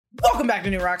Welcome back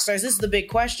to New Rockstars. This is The Big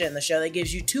Question, the show that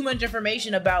gives you too much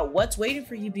information about what's waiting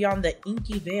for you beyond the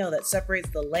inky veil that separates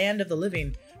the land of the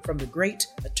living from the great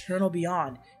eternal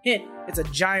beyond. Hint, it's a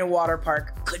giant water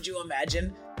park. Could you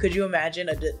imagine?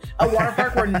 A water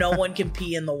park where no one can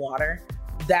pee in the water?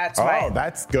 That's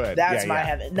good. That's my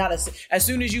heaven. Not as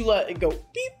soon as you let it go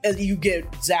beep, you get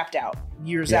zapped out.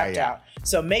 You're zapped out.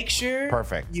 So make sure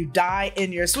you die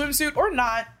in your swimsuit or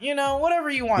not, whatever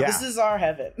you want. Yeah. This is our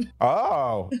heaven.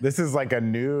 Oh, this is like a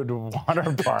nude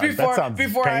water park.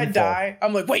 Before I die,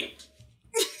 I'm like, wait.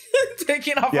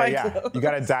 Taking off my clothes. You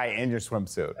got to die in your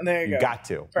swimsuit. There you go. Got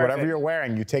to. Perfect. Whatever you're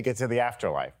wearing, you take it to the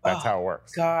afterlife. That's how it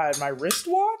works. God, my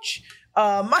wristwatch?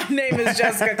 My name is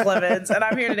Jessica Clemens, and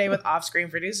I'm here today with off-screen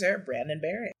producer Brandon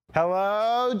Barrett.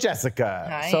 Hello, Jessica.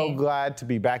 Hi. So glad to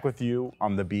be back with you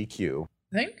on the BQ.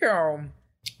 Thank you.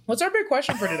 What's our big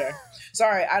question for today?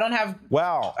 Sorry, I don't have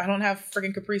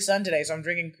freaking Capri Sun today, so I'm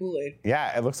drinking Kool-Aid.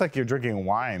 Yeah, it looks like you're drinking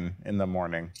wine in the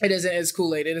morning. It isn't. It's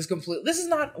Kool-Aid. It is complete. This is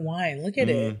not wine. Look at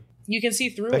it. You can see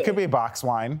through it. It could be a box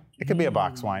wine. It could be a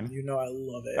box wine. You know I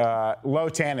love it. Low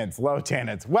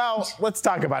tannins. Well, let's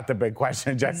talk about the big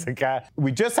question, Jessica.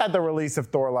 We just had the release of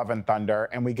Thor: Love and Thunder,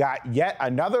 and we got yet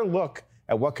another look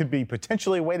at what could be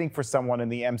potentially waiting for someone in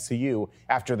the MCU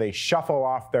after they shuffle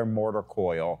off their mortar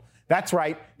coil. That's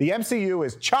right. The MCU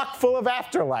is chock full of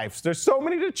afterlives. There's so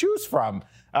many to choose from.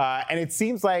 And it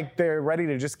seems like they're ready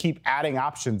to just keep adding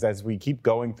options as we keep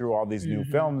going through all these new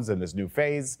films and this new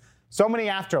phase. So many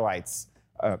afterlives.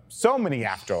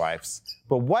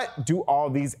 But what do all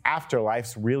these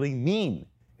afterlives really mean?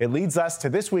 It leads us to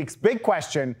this week's big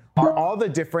question. Are all the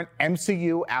different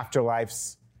MCU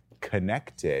afterlives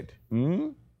connected?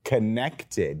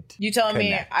 Connected. You telling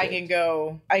me I can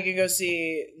go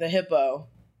see the hippo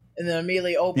and then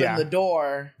immediately open the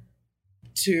door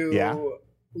to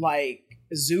like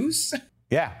Zeus?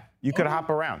 Yeah, you could hop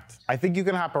around. I think you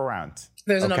can hop around.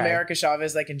 There's an America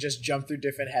Chavez that can just jump through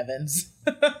different heavens.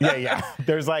 Yeah.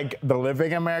 There's like the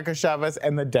living America Chavez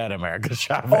and the dead America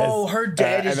Chavez. Oh, her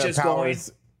dead is just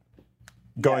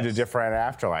going to different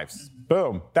afterlives.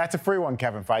 Boom. That's a free one,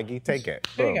 Kevin Feige. Take it.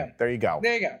 Boom. There you go.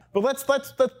 But let's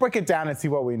break it down and see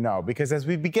what we know, because as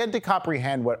we begin to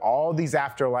comprehend what all these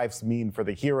afterlives mean for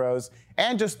the heroes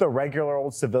and just the regular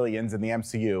old civilians in the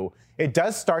MCU, it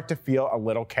does start to feel a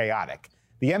little chaotic.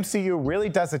 The MCU really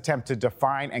does attempt to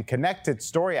define and connect its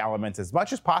story elements as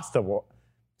much as possible.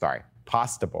 Sorry,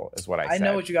 postable is what I said. I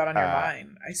know what you got on your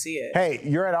mind. I see it. Hey,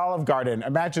 you're at Olive Garden.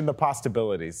 Imagine the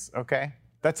possibilities, okay?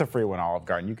 That's a free one, Olive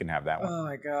Garden. You can have that one. Oh,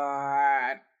 my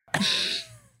God.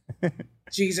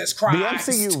 Jesus Christ.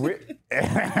 The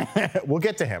MCU, we'll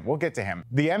get to him.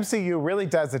 The MCU really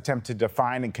does attempt to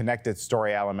define and connect its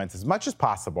story elements as much as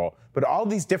possible, but all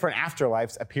these different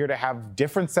afterlives appear to have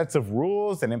different sets of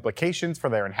rules and implications for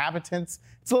their inhabitants.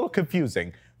 It's a little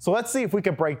confusing. So let's see if we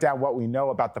can break down what we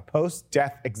know about the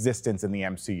post-death existence in the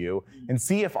MCU and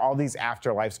see if all these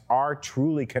afterlives are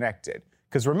truly connected.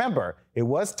 Because remember, it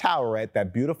was Taweret,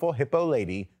 that beautiful hippo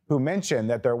lady, who mentioned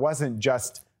that there wasn't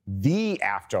just the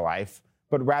afterlife,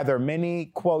 but rather many,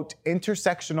 quote,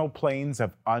 intersectional planes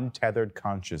of untethered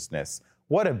consciousness.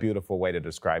 What a beautiful way to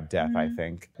describe death, I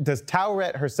think. Does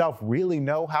Taweret herself really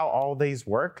know how all these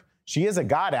work? She is a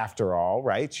god after all,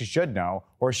 right? She should know.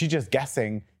 Or is she just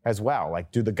guessing as well?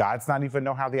 Like, do the gods not even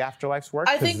know how the afterlives work?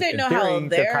 I think they know how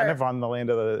they're kind of on the land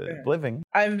of the living.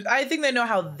 I think they know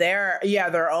how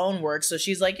their own works. So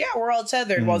she's like, yeah, we're all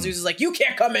tethered. While Zeus is like, you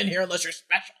can't come in here unless you're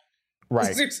special.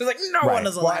 Right. Zeus is like, no one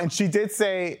is allowed. Well, and she did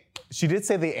say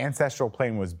the ancestral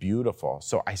plane was beautiful.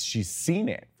 So she's seen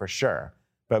it for sure.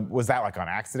 But was that like on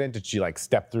accident? Did she like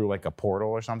step through like a portal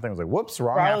or something? It was like, whoops,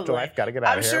 wrong afterlife. Got to get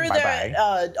out of here. I'm sure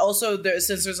that also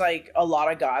since there's like a lot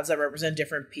of gods that represent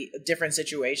different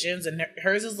situations, and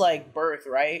hers is like birth,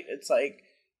 right? It's like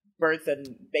birth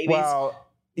and babies. Well,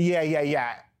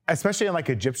 yeah. Especially in like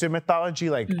Egyptian mythology,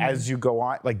 like as you go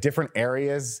on, like different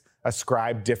areas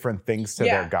ascribe different things to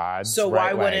their gods. So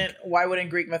right? why wouldn't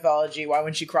Greek mythology? Why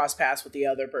wouldn't she cross paths with the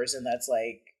other person that's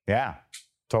like? Yeah.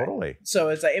 Totally. So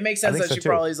it's like, it makes sense that she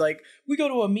probably is like, we go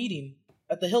to a meeting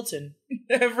at the Hilton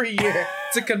every year.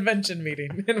 It's a convention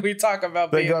meeting, and we talk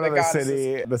about being the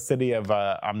goddesses. The city of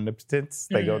omnipotence.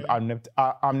 They go to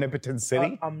Omnipotent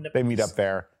City. They meet up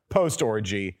there post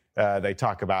orgy. They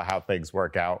talk about how things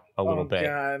work out a little bit.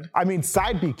 God. I mean,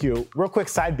 real quick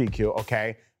side BQ.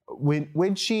 Okay, when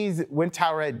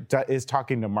Taweret is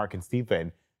talking to Mark and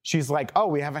Stephen, she's like, oh,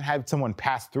 we haven't had someone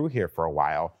pass through here for a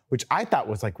while, which I thought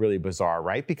was like really bizarre,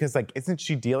 right? Because like, isn't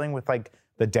she dealing with like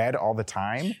the dead all the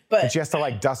time. But and she has to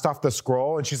like dust off the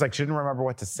scroll, and she's like, she didn't remember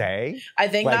what to say. I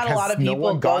think like, not a lot of people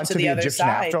no go to the other Egyptian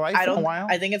side. afterlife I in a while?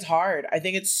 I think it's hard. I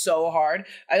think it's so hard.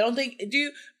 I don't think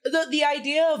the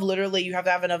idea of literally you have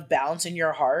to have enough balance in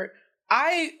your heart.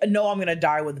 I know I'm gonna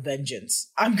die with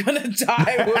vengeance. I'm gonna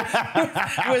die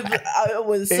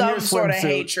with some sort of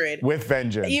hatred, with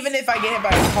vengeance. Even if I get hit by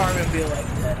a car and be like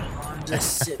that Honda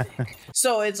Civic.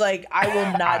 So it's like I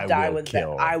will not die with that.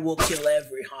 I will kill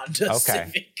every Honda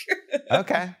Civic.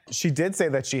 Okay. She did say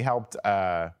that she helped.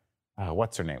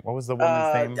 What's her name? What was the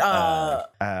woman's name?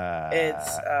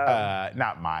 It's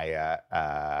not Maya.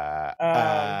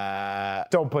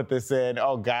 Don't put this in.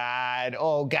 Oh God.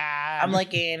 I'm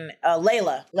liking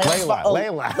Layla.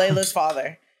 Layla's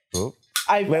father. Oop.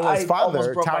 Layla's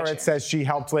father, Tara says she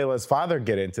helped Layla's father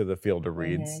get into the Field of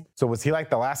Reeds. Mm-hmm. So was he like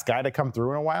the last guy to come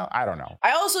through in a while? I don't know.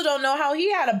 I also don't know how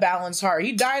he had a balanced heart.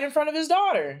 He died in front of his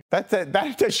daughter.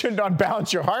 That shouldn't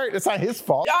unbalance your heart. It's not his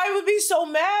fault. I would be so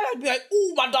mad. I'd be like,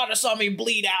 ooh, my daughter saw me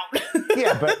bleed out.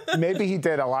 Yeah, but maybe he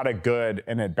did a lot of good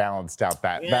and it balanced out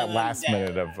that last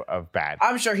minute of bad.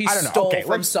 I'm sure he stole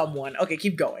from someone. Okay,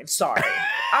 keep going. Sorry.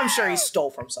 I'm sure he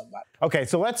stole from somebody. Okay,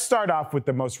 so let's start off with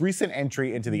the most recent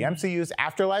entry into the MCU's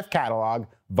Afterlife catalog,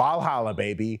 Valhalla,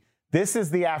 baby. This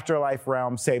is the Afterlife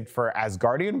realm saved for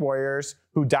Asgardian warriors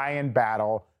who die in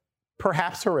battle,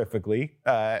 perhaps horrifically,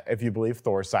 if you believe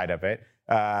Thor's side of it.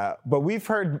 But we've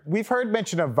heard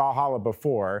mention of Valhalla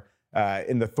before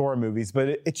in the Thor movies, but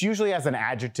it's usually as an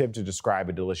adjective to describe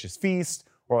a delicious feast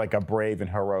or like a brave and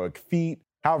heroic feat.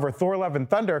 However, Thor Love and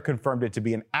Thunder confirmed it to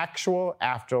be an actual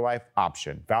afterlife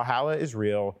option. Valhalla is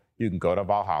real. You can go to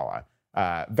Valhalla.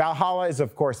 Valhalla is,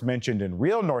 of course, mentioned in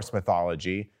real Norse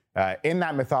mythology. In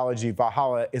that mythology,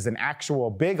 Valhalla is an actual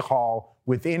big hall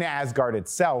within Asgard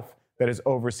itself that is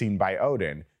overseen by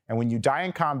Odin. And when you die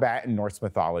in combat in Norse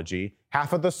mythology,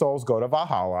 half of the souls go to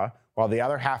Valhalla, while the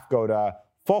other half go to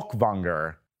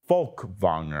Folkvanger,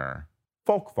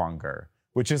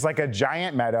 which is like a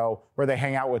giant meadow where they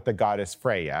hang out with the goddess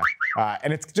Freya.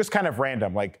 And it's just kind of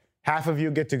random. Like half of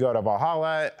you get to go to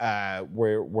Valhalla,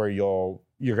 where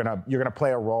you're gonna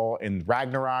play a role in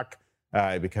Ragnarok,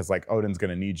 because like Odin's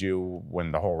gonna need you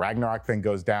when the whole Ragnarok thing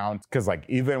goes down. Because like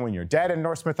even when you're dead in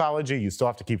Norse mythology, you still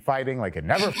have to keep fighting. Like it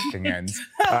never fucking ends.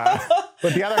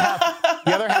 But the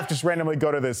other half just randomly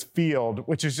go to this field,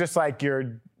 which is just like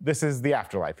this is the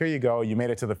afterlife. Here you go. You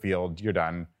made it to the field. You're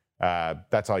done.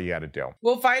 That's all you got to do.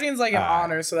 Well, fighting's like an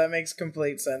honor, so that makes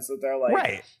complete sense that they're like,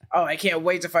 right. Oh, I can't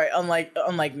wait to fight.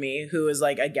 Unlike me, who is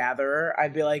like a gatherer,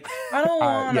 I'd be like, I don't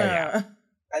wanna. Yeah.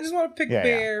 I just want to pick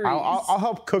berries. I'll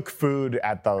help cook food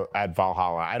at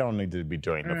Valhalla. I don't need to be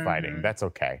doing the fighting. That's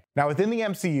okay. Now, within the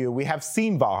MCU, we have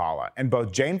seen Valhalla, and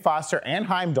both Jane Foster and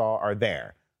Heimdall are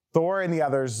there. Thor and the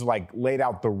others like laid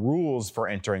out the rules for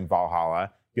entering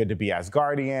Valhalla. You had to be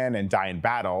Asgardian and die in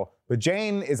battle. But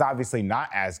Jane is obviously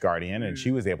not Asgardian, and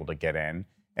she was able to get in.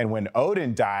 And when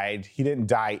Odin died, he didn't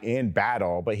die in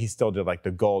battle, but he still did like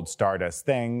the gold stardust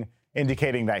thing,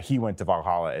 indicating that he went to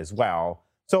Valhalla as well.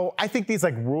 So I think these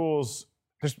like rules,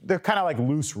 they're kind of like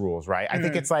loose rules, right? I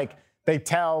think it's like they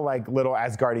tell like little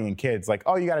Asgardian kids like,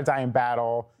 oh, you got to die in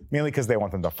battle, mainly because they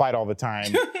want them to fight all the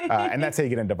time. And that's how you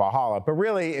get into Valhalla. But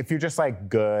really, if you're just like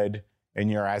good and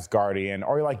you're Asgardian,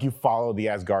 or like you follow the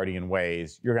Asgardian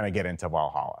ways, you're going to get into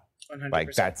Valhalla. 100%.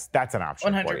 Like that's an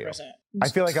option 100%. For you. I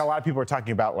feel like a lot of people are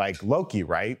talking about like Loki,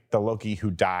 right? The Loki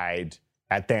who died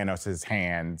at Thanos'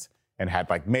 hands and had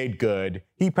like made good.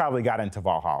 He probably got into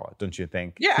Valhalla, don't you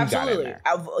think? Yeah, absolutely.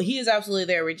 He is absolutely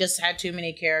there. We just had too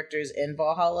many characters in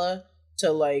Valhalla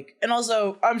to like, and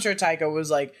also I'm sure Taika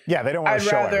was like, yeah, they don't want to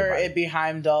show I'd rather everybody. it be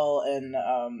Heimdall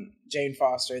and Jane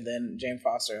Foster than Jane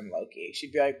Foster and Loki.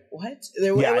 She'd be like, what?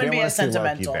 It wouldn't be as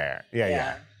sentimental. There.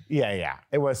 Yeah.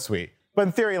 It was sweet. But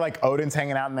in theory, like Odin's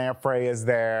hanging out in there, Freya's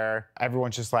there,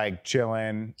 everyone's just like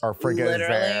chilling, or Frigga is there.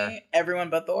 Literally everyone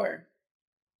but Thor.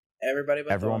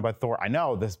 Everyone but Thor. I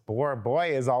know, this poor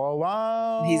boy is all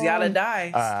alone. He's got to die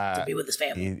to be with his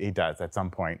family. He does at some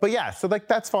point. But yeah, so like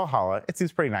that's Valhalla. It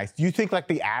seems pretty nice. Do you think like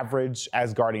the average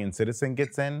Asgardian citizen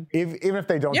gets in? Even if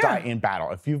they don't die in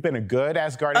battle. If you've been a good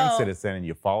Asgardian citizen and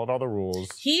you followed all the rules.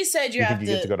 He said you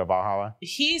get to go to Valhalla?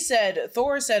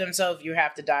 Thor said himself you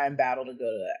have to die in battle to go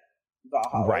to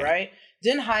Valhalla, right?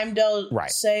 Didn't Heimdall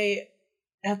say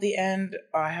at the end,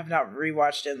 I have not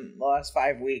rewatched it in the last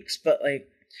 5 weeks, but like,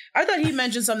 I thought he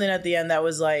mentioned something at the end that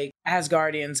was like,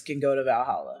 Asgardians can go to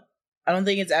Valhalla. I don't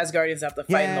think it's Asgardians have to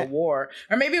fight in the war.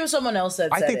 Or maybe it was someone else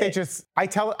that said I think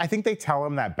they tell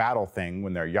him that battle thing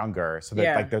when they're younger, so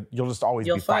that like you'll just always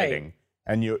be fighting.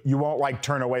 And you won't like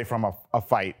turn away from a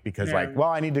fight because like, well,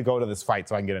 I need to go to this fight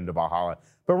so I can get into Valhalla.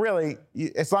 But really,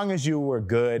 as long as you were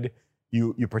good,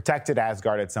 you protected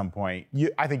Asgard at some point,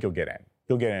 I think you'll get in.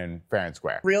 You'll get in fair and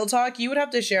square. Real talk, you would have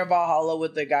to share Valhalla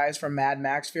with the guys from Mad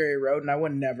Max Fury Road, and I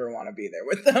would never want to be there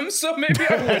with them. So maybe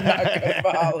I would not go to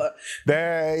Valhalla.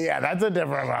 That's a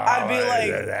different Valhalla. I'd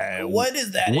be like, what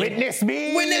is that? Witness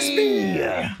me. Witness me.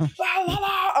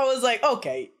 Valhalla. I was like,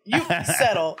 okay, you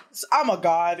settle. I'm a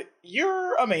god.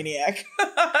 You're a maniac.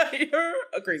 You're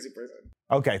a crazy person.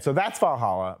 Okay, so that's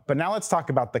Valhalla. But now let's talk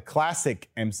about the classic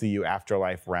MCU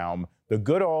afterlife realm, the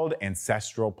good old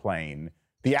ancestral plane.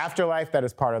 The afterlife that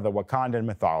is part of the Wakandan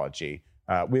mythology.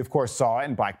 We, of course, saw it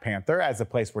in Black Panther as a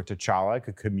place where T'Challa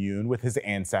could commune with his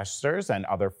ancestors and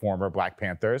other former Black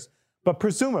Panthers. But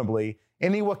presumably,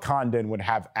 any Wakandan would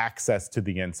have access to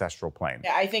the ancestral plane.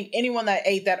 Yeah, I think anyone that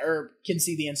ate that herb can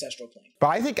see the ancestral plane. But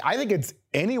I think it's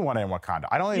anyone in Wakanda.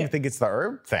 I don't even think it's the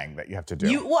herb thing that you have to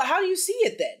do. Well, how do you see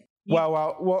it then?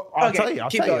 Well, I'll tell you.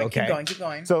 Keep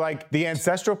going. So, like, the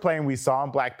ancestral plane we saw in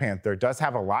Black Panther does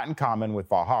have a lot in common with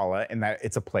Valhalla in that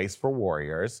it's a place for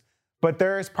warriors. But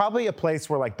there's probably a place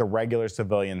where, like, the regular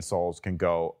civilian souls can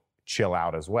go chill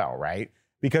out as well, right?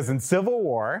 Because in Civil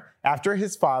War, after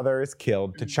his father is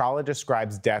killed, T'Challa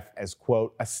describes death as,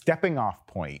 quote, a stepping off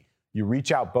point. You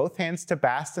reach out both hands to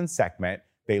Bast and Sekhmet.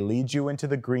 They lead you into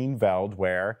the green veld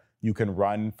where you can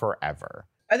run forever.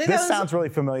 This sounds really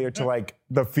familiar to like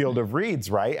the Field of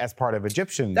Reeds, right? As part of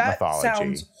Egyptian mythology. That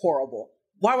sounds horrible.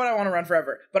 Why would I want to run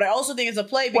forever? But I also think it's a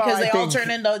play because they all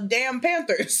turn into damn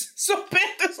panthers. So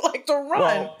panthers like to run.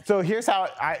 Well, so here's how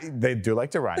they do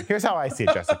like to run. Here's how I see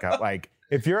it, Jessica. Like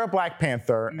if you're a Black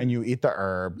Panther and you eat the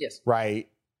herb, right?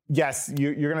 Yes,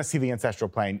 you're going to see the ancestral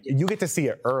plane. You get to see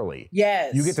it early.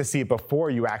 Yes. You get to see it before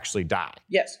you actually die.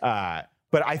 Yes.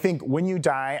 But I think when you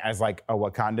die as like a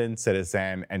Wakandan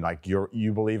citizen and like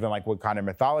you believe in like Wakandan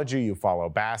mythology, you follow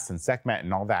Bast and Sekhmet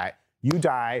and all that, you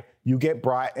die, you get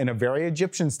brought in a very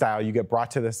Egyptian style, you get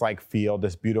brought to this like field,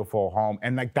 this beautiful home,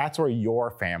 and like that's where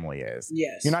your family is.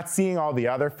 Yes. You're not seeing all the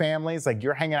other families, like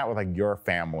you're hanging out with like your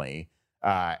family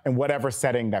in whatever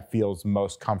setting that feels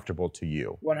most comfortable to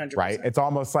you. 100%. Right? It's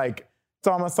almost like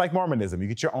Mormonism. You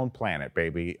get your own planet,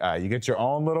 baby. You get your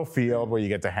own little field where you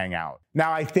get to hang out.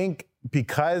 Now, I think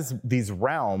because these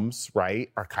realms,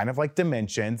 right, are kind of like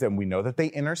dimensions and we know that they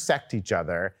intersect each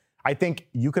other, I think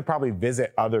you could probably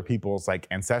visit other people's like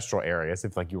ancestral areas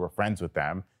if like you were friends with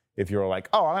them. If you were like,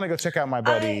 oh, I'm gonna go check out my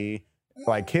buddy.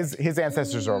 Like his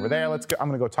ancestors are over there. I'm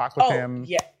gonna go talk with him.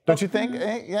 Yeah. Don't you think?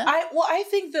 Yeah. I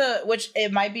think which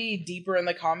it might be deeper in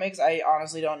the comics. I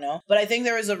honestly don't know, but I think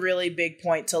there was a really big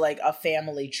point to like a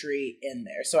family tree in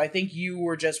there. So I think you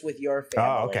were just with your family.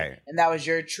 Oh, okay. And that was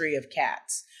your tree of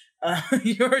cats.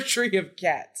 Your tree of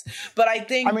cats. But I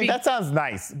think that sounds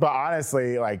nice, but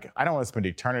honestly, like I don't want to spend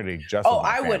eternity just with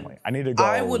my family. I need to go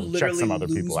check some other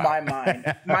people out. I would lose my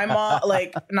mind. My mom,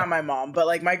 like not my mom, but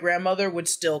like my grandmother would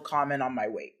still comment on my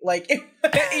weight. Like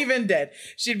even dead.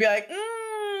 She'd be like,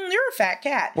 you're a fat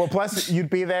cat. Well, plus you'd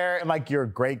be there and like your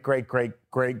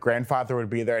great-great-great-great-grandfather would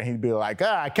be there and he'd be like,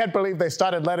 I can't believe they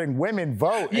started letting women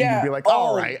vote. And you'd be like,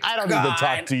 all right, I don't need to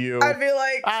talk to you. I'd be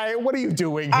like, what are you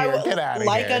doing here? Get out of here.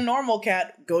 Like a normal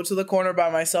cat, go to the corner by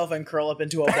myself and curl up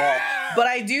into a ball. But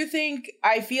I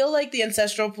feel like the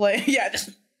ancestral plane, I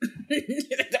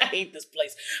hate this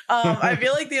place. I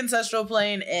feel like the ancestral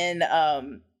plane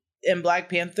in Black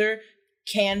Panther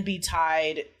can be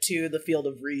tied to the Field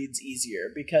of Reeds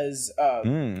easier because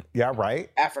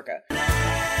Africa.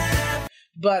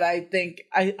 But I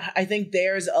think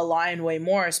theirs align way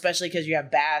more, especially because you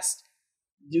have Bast,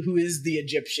 who is the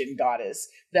Egyptian goddess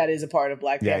that is a part of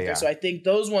Black Panther. Yeah. So I think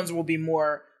those ones will be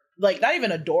more like not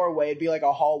even a doorway, it'd be like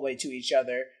a hallway to each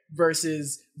other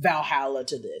versus Valhalla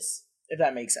to this, if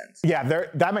that makes sense. Yeah,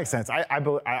 that makes sense.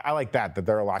 I like that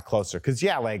they're a lot closer because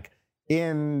like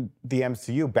in the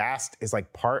MCU, Bast is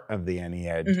like part of the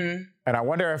Ennead. Mm-hmm. And I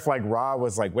wonder if like Ra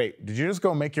was like, wait, did you just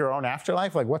go make your own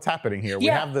afterlife? Like what's happening here? We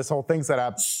have this whole thing set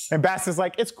up. And Bast is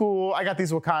like, it's cool. I got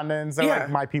these Wakandans. They're like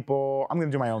my people. I'm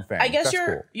going to do my own thing. I guess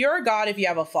you're a god if you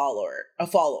have a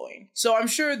following. So I'm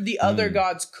sure the other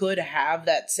gods could have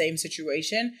that same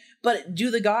situation. But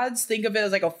do the gods think of it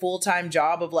as like a full-time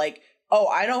job of like, oh,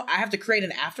 I have to create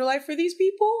an afterlife for these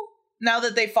people? Now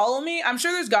that they follow me, I'm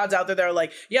sure there's gods out there that are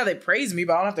like, yeah, they praise me,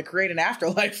 but I don't have to create an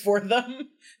afterlife for them.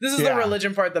 This is the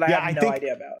religion part that I have no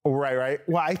idea about. Right.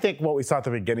 Well, I think what we saw at the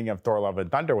beginning of Thor: Love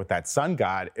and Thunder with that sun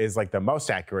god is like the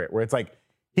most accurate, where it's like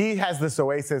he has this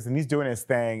oasis and he's doing his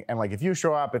thing, and like if you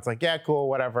show up, it's like, yeah, cool,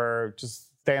 whatever,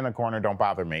 just stay in the corner, don't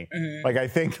bother me. Mm-hmm. Like I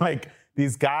think like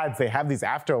these gods, they have these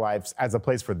afterlives as a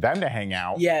place for them to hang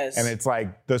out. Yes. And it's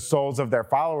like the souls of their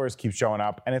followers keep showing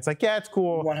up. And it's like, yeah, it's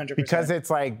cool. 100%. Because it's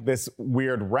like this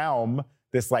weird realm,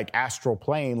 this like astral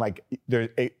plane, like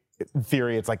in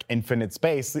theory, it's like infinite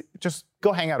space. Just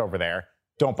go hang out over there.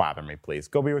 Don't bother me, please.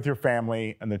 Go be with your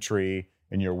family and the tree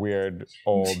and your weird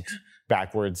old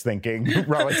backwards thinking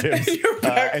relatives.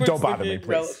 And don't bother me, please.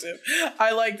 Relative.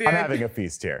 I like the I'm having a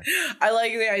feast here. I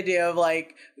like the idea of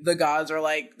like the gods are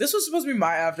like, this was supposed to be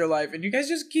my afterlife, and you guys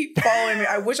just keep following me.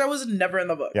 I wish I was never in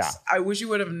the books. Yeah. I wish you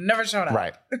would have never shown up.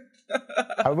 Right.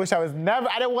 I wish I was never.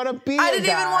 I didn't want to be. I didn't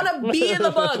even want to be in the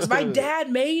books. My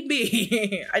dad made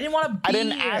me. I didn't want to be. I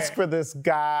didn't here. ask for this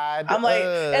god. I'm like,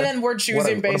 and then we're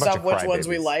choosing based off which ones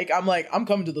we crybabies. like. I'm like, I'm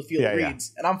coming to the field of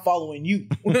reeds, and I'm following you.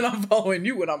 And I'm following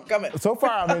you when I'm coming. So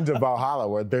far, I'm into Valhalla,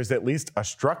 where there's at least a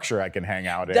structure I can hang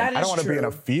out in. That is I don't want to be in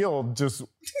a true. field just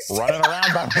running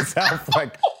around by myself,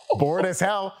 like bored as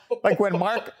hell. Like when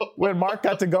Mark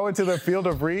got to go into the field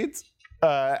of reeds.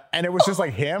 And it was just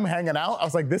like him hanging out. I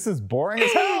was like, this is boring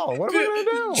as hell. What am I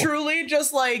gonna do? Truly,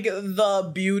 just like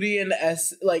the beauty and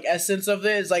essence of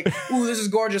it is like, ooh, this is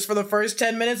gorgeous for the first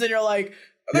 10 minutes, and you're like,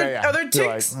 are there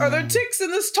ticks? Like, are there ticks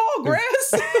in this tall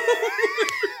grass?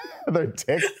 Are there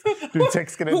ticks? Do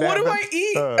ticks get into What do heaven? I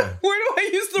eat? Where do I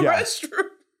use the Yeah. restroom?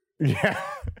 Yeah.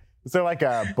 Is there like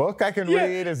a book I can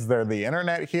read? Is there the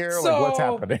internet here? Like what's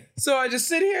happening? So I just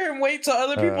sit here and wait till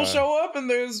other people show up, and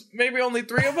there's maybe only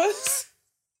 3 of us.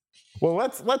 Well,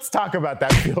 let's talk about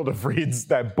that field of reeds,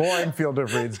 that boring field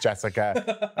of reeds,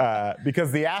 Jessica,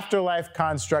 because the afterlife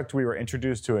construct we were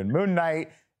introduced to in Moon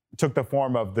Knight took the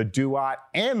form of the Duat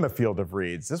and the field of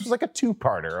reeds. This was like a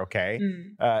 2-parter, okay?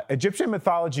 Egyptian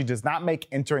mythology does not make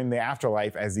entering the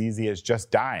afterlife as easy as just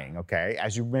dying, okay?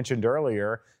 As you mentioned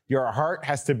earlier, your heart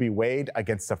has to be weighed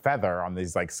against a feather on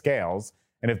these like scales,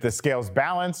 and if the scales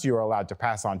balance, you are allowed to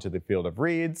pass on to the field of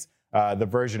reeds, the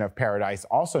version of paradise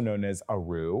also known as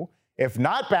Aru. If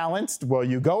not balanced, well,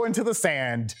 you go into the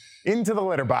sand, into the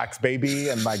litter box, baby,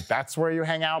 and like that's where you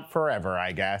hang out forever,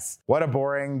 I guess. What a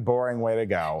boring, boring way to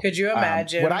go. Could you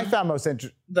imagine what I found most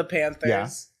interesting? the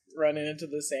Panthers running into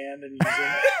the sand and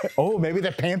using Oh, maybe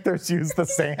the Panthers use the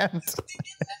sand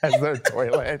as their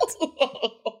toilet.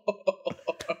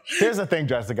 Here's the thing,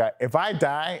 Jessica. If I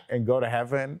die and go to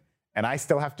heaven and I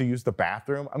still have to use the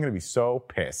bathroom, I'm gonna be so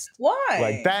pissed. Why?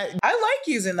 Like that. I like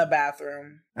using the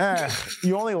bathroom.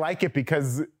 You only like it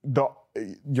because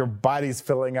your body's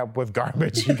filling up with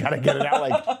garbage. You gotta get it out.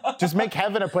 Like, just make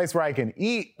heaven a place where I can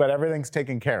eat, but everything's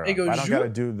taken care of. It goes I don't zoop. gotta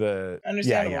do the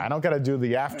Understandable. I don't gotta do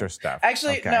the after stuff.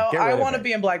 Actually, Okay, no, get rid I of want to it.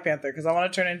 be in Black Panther because I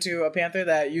want to turn into a panther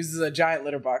that uses a giant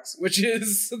litter box, which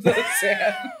is the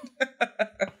sand.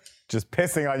 Just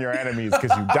pissing on your enemies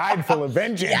because you died full of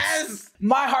vengeance. Yes!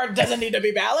 My heart doesn't need to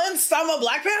be balanced. I'm a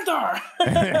Black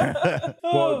Panther.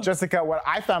 Well, Jessica, what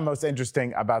I found most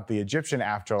interesting about the Egyptian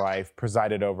afterlife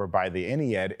presided over by the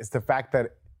Ennead is the fact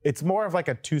that it's more of like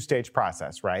a 2-stage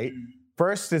process, right?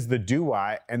 First is the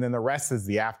duat, and then the rest is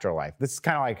the afterlife. This is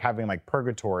kind of like having like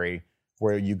purgatory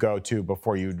where you go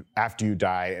to after you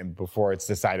die and before it's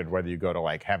decided whether you go to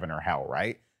like heaven or hell,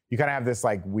 right? You kind of have this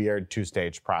like weird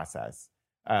 2-stage process.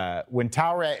 When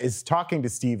Tauret is talking to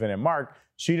Stephen and Mark,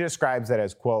 she describes it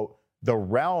as, quote, the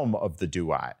realm of the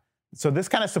duat. So this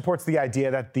kind of supports the idea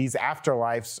that these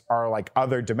afterlives are like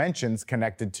other dimensions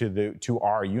connected to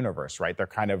our universe, right? They're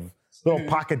kind of little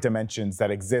pocket dimensions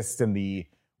that exist in the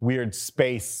weird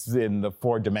space in the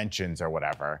 4 dimensions or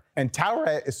whatever. And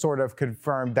Tauret is sort of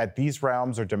confirmed that these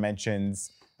realms or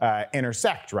dimensions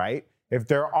intersect, right? If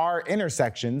there are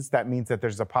intersections, that means that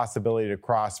there's a possibility to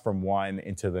cross from one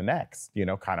into the next,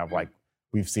 kind of like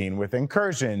we've seen with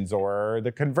Incursions or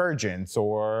the Convergence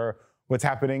or what's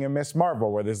happening in Miss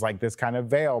Marvel, where there's like this kind of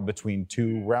veil between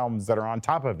 2 realms that are on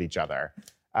top of each other.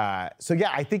 So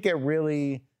yeah, I think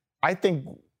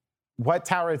what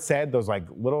Tauret said, those like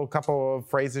little couple of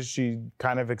phrases she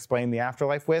kind of explained the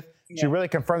afterlife with, she really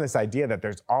confirmed this idea that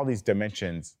there's all these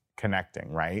dimensions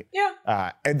connecting, right?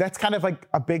 Yeah. And that's kind of like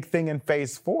a big thing in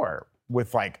phase 4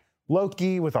 with like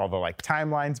Loki, with all the like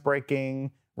timelines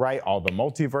breaking, right? All the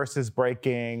multiverses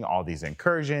breaking, all these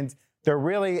incursions. They're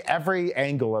really, every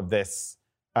angle of this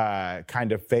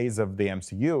kind of phase of the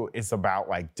MCU is about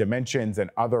like dimensions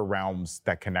and other realms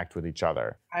that connect with each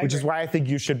other, which is why I think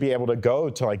you should be able to go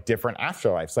to like different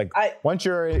afterlives. Like once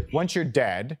you're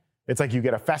dead, it's like you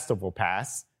get a festival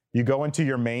pass. You go into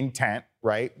your main tent,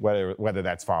 right? Whether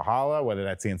that's Valhalla, whether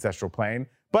that's the ancestral plane.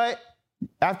 But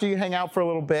after you hang out for a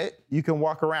little bit, you can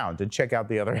walk around and check out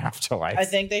the other afterlives. I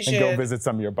think they should go visit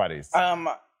some of your buddies.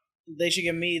 They should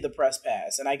give me the press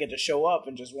pass, and I get to show up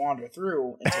and just wander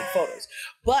through and take photos.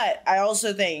 But I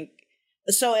also think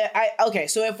So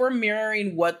so if we're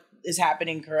mirroring what is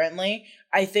happening currently,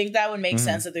 I think that would make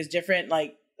sense that there's different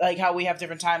like how we have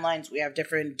different timelines, we have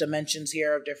different dimensions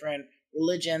here of different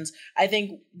religions. I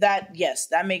think that, yes,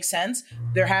 that makes sense.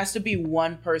 There has to be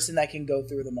one person that can go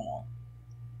through them all.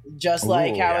 Just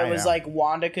like how it was like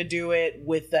Wanda could do it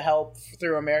with the help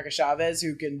through America Chavez,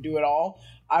 who can do it all.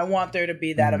 I want there to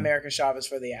be that America Chavez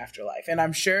for the afterlife. And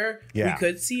I'm sure we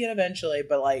could see it eventually,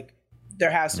 but like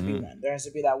there has to be one. There has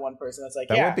to be that one person that's like,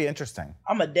 that would be interesting.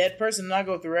 I'm a dead person and I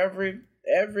go through every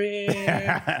I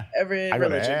religion. go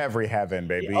to every heaven,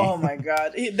 baby. Oh my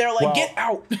God. They're like, get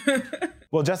out.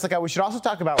 Well, Jessica, we should also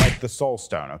talk about like the Soul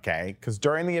Stone, okay? Because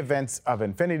during the events of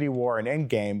Infinity War and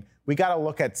Endgame, we got to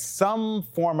look at some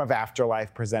form of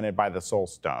afterlife presented by the Soul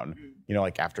Stone. You know,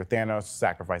 like after Thanos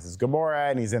sacrifices Gamora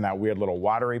and he's in that weird little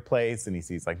watery place and he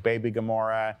sees like baby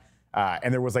Gamora.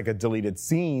 And there was like a deleted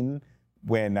scene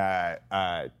when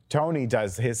Tony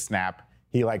does his snap.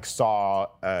 He like saw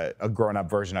a grown-up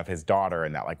version of his daughter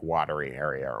in that like watery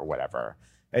area or whatever.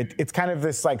 It's kind of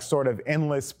this like sort of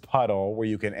endless puddle where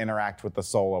you can interact with the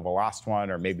soul of a lost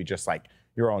one, or maybe just like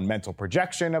your own mental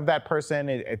projection of that person.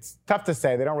 It's tough to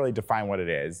say. They don't really define what it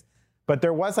is. But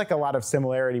there was like a lot of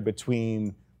similarity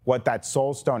between what that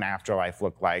Soul Stone afterlife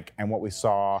looked like and what we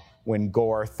saw when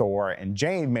Gore, Thor, and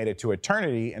Jane made it to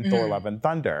Eternity in Thor Love and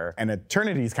Thunder. And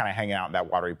Eternity's kind of hanging out in that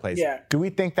watery place. Yeah. Do we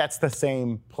think that's the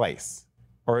same place?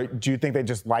 Or do you think they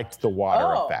just liked the water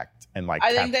effect and like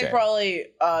I think they probably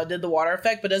did the water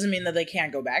effect, but doesn't mean that they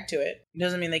can't go back to it. It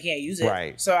doesn't mean they can't use it.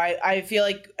 Right. So I feel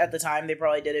like at the time they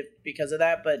probably did it because of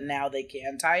that, but now they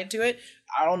can tie it to it.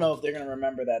 I don't know if they're going to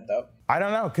remember that though. I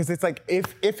don't know, because it's like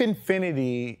if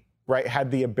Infinity, right,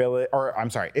 had the ability, or I'm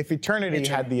sorry, if Eternity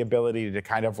had the ability to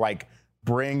kind of like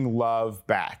bring love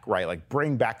back, right? Like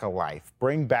bring back a life,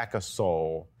 bring back a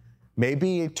soul.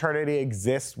 Maybe Eternity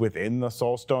exists within the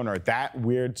Soul Stone, or that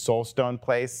weird Soul Stone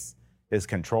place is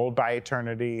controlled by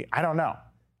Eternity. I don't know.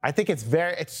 I think it's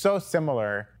so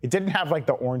similar. It didn't have like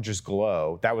the orangish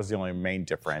glow. That was the only main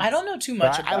difference. I don't know too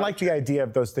much about I like the idea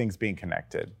of those things being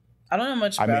connected. I don't know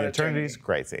much about Eternity. Eternity's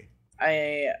crazy.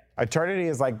 I Eternity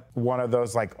is like one of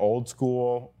those like old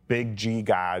school big G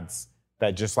gods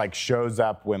that just like shows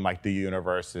up when like the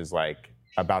universe is like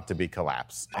about to be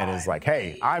collapsed and is like,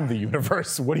 hey, I'm the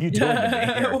universe. What are you doing to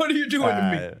me here? What are you doing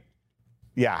to me?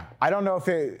 Yeah, I don't know if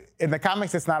in the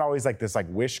comics, it's not always like this like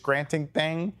wish granting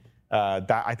thing.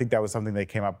 That I think that was something they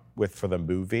came up with for the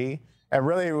movie. And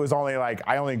really it was only like,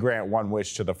 I only grant one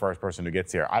wish to the first person who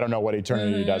gets here. I don't know what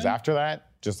Eternity does after that.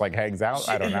 Just like hangs out.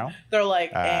 I don't know. They're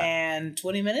like, and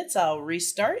 20 minutes, I'll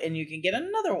restart and you can get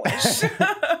another wish.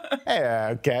 Hey,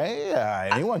 okay.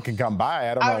 Anyone can come by.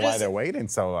 I don't know why they're waiting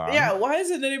so long. Yeah, why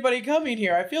isn't anybody coming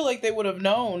here? I feel like they would have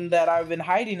known that I've been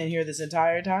hiding in here this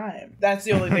entire time. That's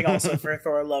the only thing also for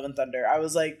Thor Love and Thunder. I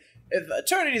was like, if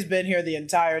Eternity's been here the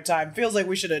entire time, feels like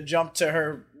we should have jumped to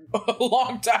her a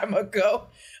long time ago.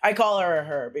 I call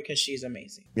her because she's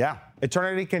amazing. Yeah.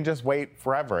 Eternity can just wait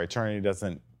forever. Eternity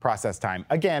doesn't process time.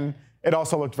 Again, it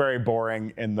also looked very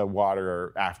boring in the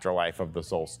water afterlife of the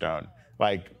Soul Stone.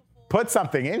 Like, put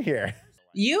something in here.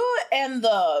 You and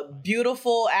the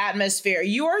beautiful atmosphere.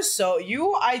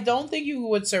 I don't think you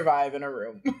would survive in a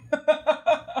room.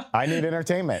 I need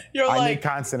entertainment. I need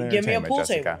constant entertainment, give me a pool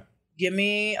Jessica. table. Give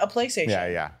me a PlayStation.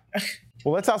 Yeah.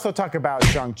 Well, let's also talk about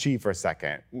Shang-Chi for a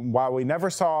second. While we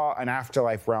never saw an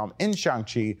afterlife realm in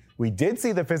Shang-Chi, we did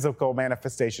see the physical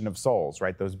manifestation of souls,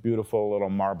 right? Those beautiful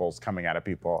little marbles coming out of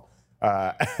people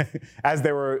as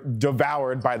they were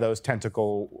devoured by those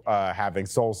tentacle-having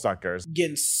soul suckers.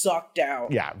 Getting sucked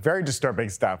out. Yeah, very disturbing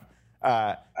stuff.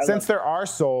 Since there are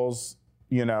souls,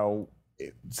 you know,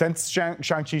 since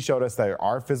Shang-Chi showed us there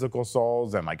are physical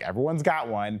souls and like everyone's got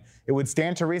one, it would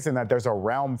stand to reason that there's a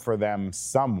realm for them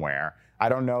somewhere. I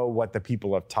don't know what the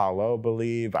people of Ta Lo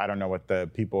believe. I don't know what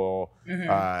the people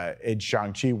in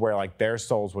Shang-Chi, where like their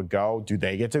souls would go. Do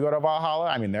they get to go to Valhalla?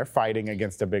 I mean, they're fighting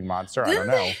against a big monster. I don't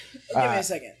know. Give me a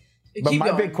second. But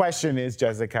my big question is,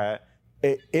 Jessica,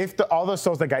 if all those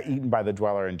souls that got eaten by the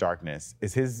Dweller in Darkness,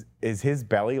 is his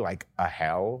belly like a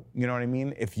hell? You know what I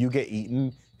mean? If you get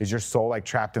eaten, is your soul like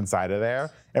trapped inside of there?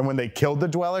 And when they killed the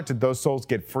Dweller, did those souls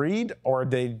get freed, or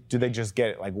do they just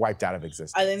get like wiped out of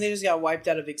existence? I think they just got wiped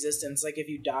out of existence. Like if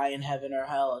you die in heaven or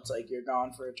hell, it's like you're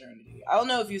gone for eternity. I don't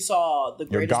know if you saw the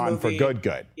greatest movie. You're gone for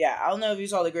good. Yeah, I don't know if you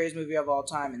saw the greatest movie of all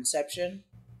time, Inception.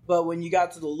 But when you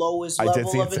got to the lowest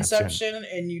level of Inception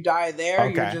and you die there,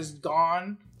 you're just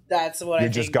gone. That's what I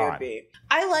think it would be.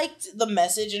 I liked the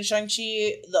message in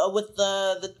Shang-Chi with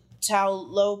the Ta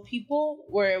Lo people,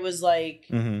 where it was like,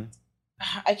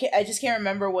 I just can't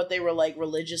remember what they were like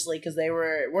religiously, because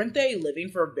weren't they living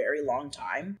for a very long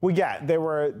time? Well, yeah, there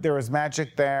was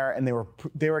magic there, and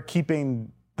they were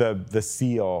keeping the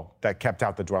seal that kept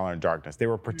out the dweller in darkness. They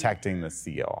were protecting the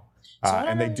seal,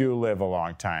 and they do live a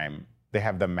long time. They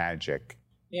have the magic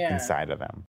inside of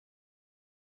them.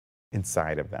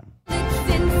 Inside of them.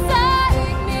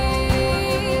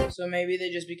 So maybe they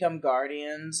just become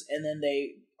guardians, and then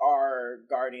they are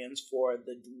guardians for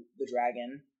the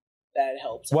dragon that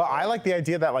helps. Well, I like the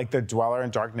idea that like the dweller in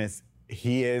darkness,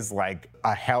 he is like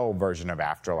a hell version of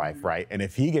afterlife, right? And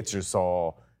if he gets your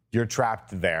soul, you're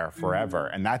trapped there forever.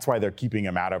 And that's why they're keeping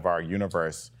him out of our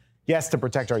universe. Yes, to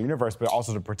protect our universe, but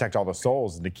also to protect all the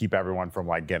souls and to keep everyone from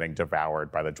like getting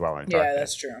devoured by the dweller in darkness. Yeah,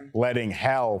 that's true. Letting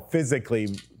hell physically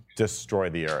destroy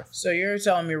the earth. So you're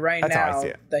telling me now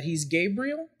that he's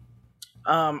Gabriel?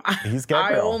 He's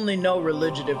Gabriel. I only know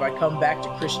religion if I come back to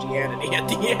Christianity at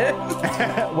the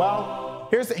end. Well,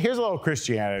 here's a little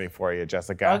Christianity for you,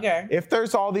 Jessica. Okay. If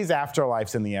there's all these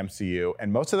afterlives in the MCU,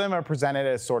 and most of them are presented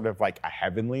as sort of like a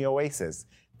heavenly oasis,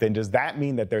 then does that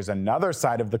mean that there's another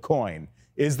side of the coin?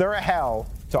 Is there a hell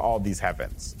to all these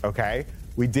heavens? Okay.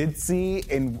 We did see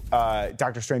in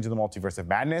Doctor Strange in the Multiverse of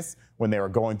Madness, when they were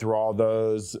going through all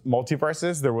those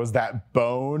multiverses, there was that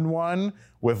bone one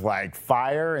with like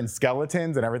fire and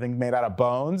skeletons and everything made out of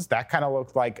bones. That kind of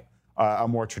looked like a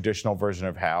more traditional version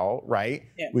of hell, right?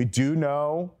 Yeah. We do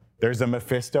know there's a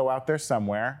Mephisto out there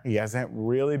somewhere. He hasn't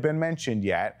really been mentioned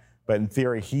yet, but in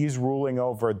theory, he's ruling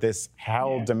over this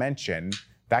hell dimension.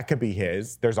 That could be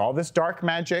his. There's all this dark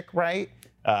magic, right?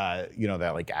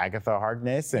 That like Agatha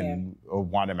Harkness and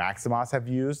Wanda Maximoff have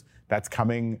used. That's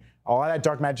coming. A lot of that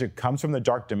dark magic comes from the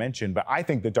dark dimension, but I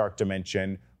think the dark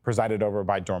dimension presided over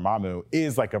by Dormammu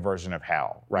is like a version of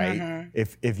hell, right?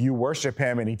 If you worship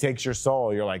him and he takes your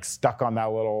soul, you're like stuck on that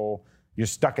you're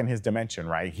stuck in his dimension,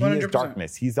 right? He 100%. Is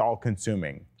darkness. He's all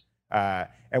consuming.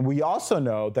 And we also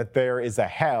know that there is a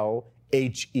hell,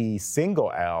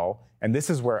 H-E-L, and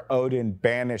this is where Odin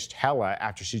banished Hela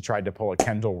after she tried to pull a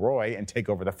Kendall Roy and take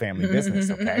over the family business,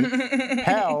 okay?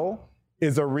 Hell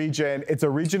is it's a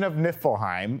region of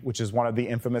Niflheim, which is one of the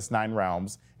infamous 9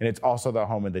 realms, and it's also the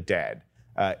home of the dead.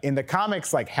 In the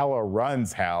comics, like Hela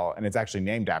runs Hell, and it's actually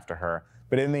named after her,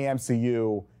 but in the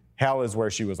MCU, Hell is where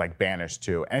she was like banished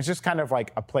to. And it's just kind of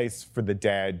like a place for the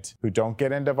dead who don't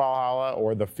get into Valhalla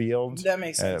or the field. That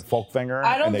makes sense. Folkvanger,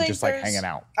 and they just like hanging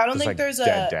out. I don't think like there's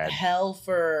dead. Hell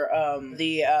for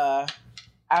the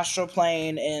astral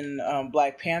plane in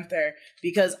Black Panther,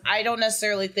 because I don't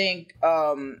necessarily think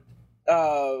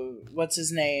what's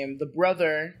his name? The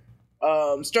brother,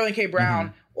 Sterling K.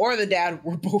 Brown, or the dad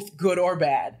were both good or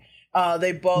bad.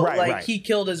 They both he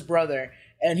killed his brother,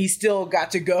 and he still got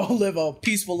to go live a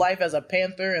peaceful life as a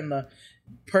panther in the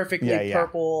perfectly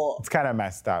purple. It's kind of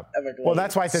messed up. Everglades. Well,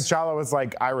 that's why T'Challa was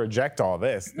like, I reject all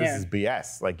this. This is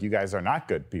BS. Like, you guys are not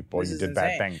good people. You did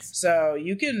bad things. So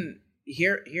you can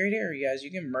hear it here, you guys. You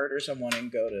can murder someone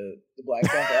and go to the Black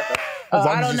Panther. As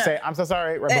long as you say, I'm so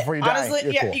sorry, right before you die.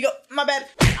 Honestly, cool. You go, my bad.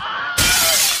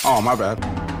 Oh, my bad.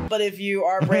 But if you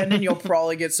are Brandon, you'll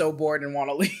probably get so bored and want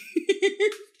to leave.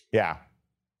 Yeah.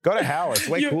 Go to hell. It's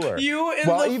way cooler. You in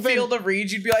the Field of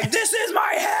Reeds, you'd be like, this is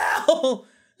my hell.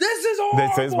 This is horrible.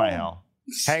 This is my hell.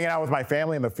 Hanging out with my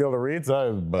family in the Field of Reeds.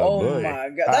 Oh my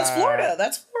God. That's Florida.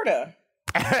 That's Florida.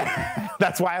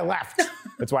 That's why I left.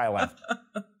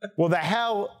 Well, the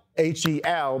hell,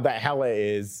 H-E-L, that Hela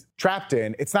is trapped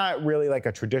in, it's not really like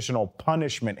a traditional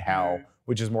punishment hell,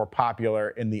 which is more popular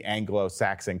in the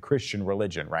Anglo-Saxon Christian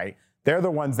religion, right? They're the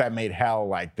ones that made hell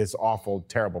like this awful,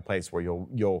 terrible place where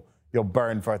you'll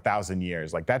burn for 1,000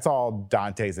 years. Like, that's all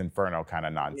Dante's Inferno kind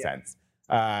of nonsense.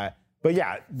 But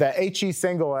yeah, the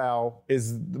H-E-L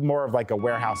is more of like a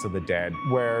warehouse of the dead,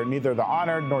 where neither the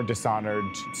honored nor dishonored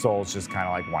souls just kind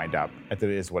of like wind up. It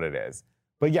is what it is.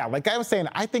 But yeah, like I was saying,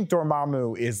 I think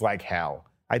Dormammu is like hell.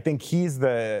 I think he's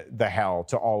the hell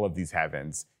to all of these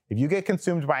heavens. If you get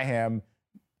consumed by him,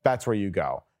 that's where you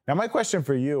go. Now, my question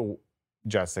for you,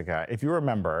 Jessica, if you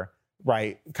remember,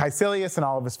 right, Caecilius and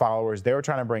all of his followers, they were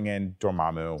trying to bring in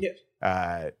Dormammu.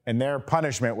 And their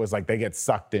punishment was like they get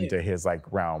sucked into his like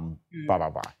realm, blah, blah,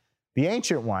 blah. The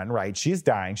Ancient One, right, she's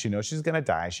dying. She knows she's going to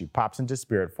die. She pops into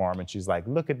spirit form and she's like,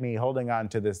 look at me holding on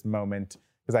to this moment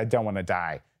because I don't want to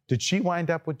die. Did she wind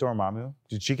up with Dormammu?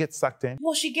 Did she get sucked in?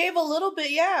 Well, she gave a little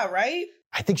bit, right?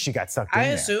 I think she got sucked in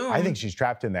there. I assume. I think she's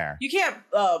trapped in there. You can't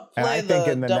play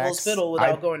the devil's fiddle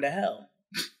without going to hell.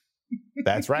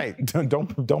 That's right.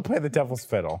 Don't play the devil's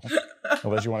fiddle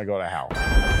unless you want to go to hell.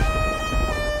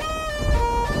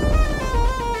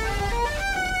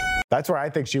 That's where I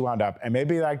think she wound up. And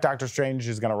maybe like Doctor Strange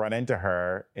is going to run into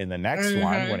her in the next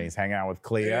one when he's hanging out with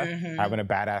Clea, having a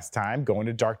badass time, going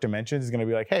to dark dimensions. He's going to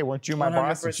be like, hey, weren't you my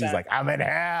boss? And she's like, I'm in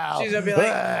hell. She's going to be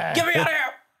like, get me out of here.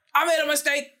 I made a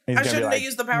mistake. I shouldn't have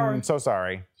used the power. I'm so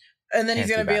sorry. And then he's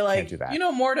going to be like, you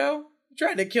know, Mordo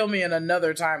tried to kill me in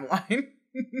another timeline.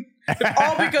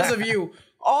 All because of you.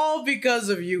 All because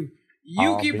of you.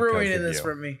 You keep ruining this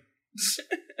for me.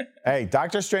 Hey,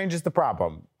 Doctor Strange is the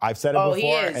problem. I've said it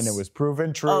before, and it was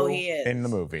proven true in the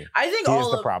movie. I think he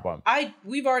is the problem.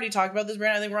 We've already talked about this,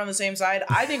 Brandon. I think we're on the same side.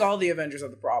 I think all the Avengers are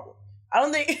the problem. I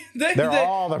don't think they're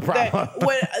all the problem.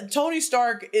 When Tony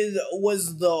Stark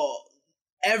was the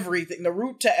everything, the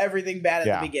root to everything bad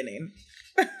at the beginning.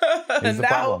 He's the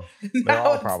problem.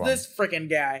 Now it's this freaking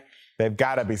guy. They've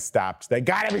got to be stopped. They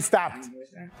got to be stopped.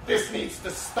 This needs to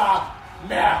stop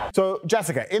now. So,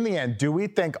 Jessica, in the end, do we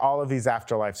think all of these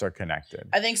afterlives are connected?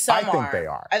 I think some are. I think they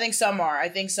are. I think some are. I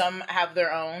think some have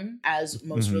their own, as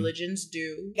most religions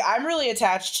do. I'm really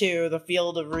attached to the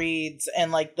Field of Reeds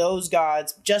and like those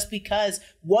gods just because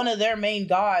one of their main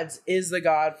gods is the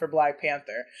god for Black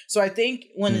Panther. So I think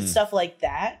when it's stuff like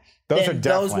that,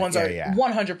 those ones are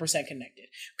 100% connected.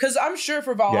 Because I'm sure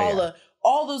for Valhalla,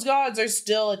 all those gods are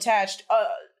still attached.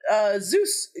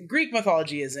 Zeus, Greek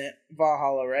mythology isn't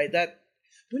Valhalla, right? That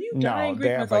when you die in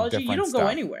Greek mythology, you don't go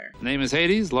anywhere. Name is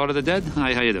Hades, Lord of the Dead.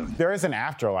 Hi, how you doing? There is an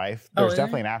afterlife. There's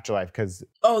definitely an afterlife because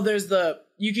there's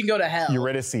you can go to hell.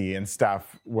 Eurydice and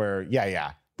stuff where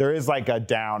there is like a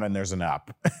down and there's an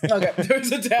up. Okay,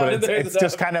 there's a down and there's an up. It's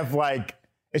just kind of like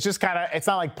it's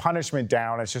not like punishment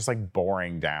down. It's just like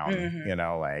boring down. You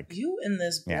know, like you in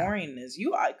this boringness.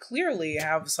 You clearly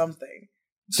have something.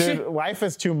 Dude, life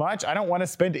is too much. I don't want to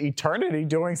spend eternity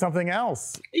doing something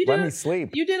else. Let me sleep.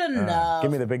 You did enough. Give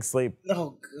me the big sleep.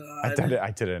 Oh, God.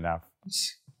 I did enough.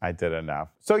 I did enough.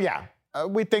 So,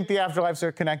 we think the afterlives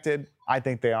are connected. I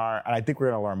think they are. And I think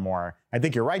we're going to learn more. I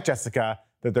think you're right, Jessica,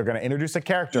 that they're going to introduce a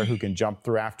character who can jump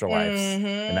through afterlives.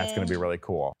 And that's going to be really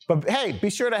cool. But hey, be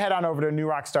sure to head on over to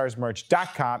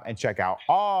newrockstarsmerch.com and check out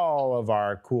all of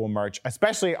our cool merch,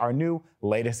 especially our new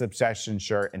latest Obsession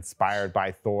shirt inspired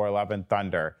by Thor Love and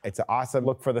Thunder. It's an awesome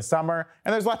look for the summer.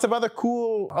 And there's lots of other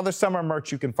cool summer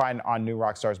merch you can find on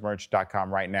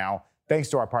newrockstarsmerch.com right now. Thanks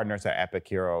to our partners at Epic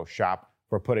Hero Shop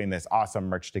for putting this awesome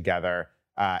merch together.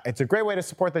 It's a great way to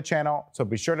support the channel, so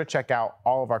be sure to check out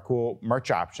all of our cool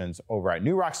merch options over at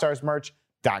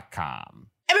newrockstarsmerch.com.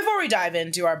 And before we dive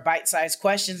into our bite-sized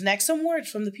questions next, some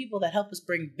words from the people that help us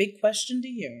bring Big Question to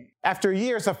you. After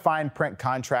years of fine print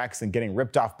contracts and getting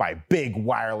ripped off by big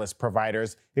wireless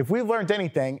providers, if we've learned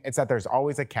anything, it's that there's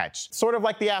always a catch. Sort of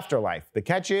like the afterlife. The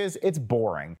catch is, it's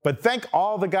boring. But thank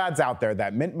all the gods out there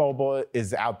that Mint Mobile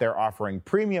is out there offering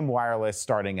premium wireless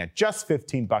starting at just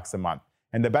 $15 a month.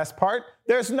 And the best part,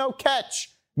 there's no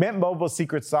catch. Mint Mobile's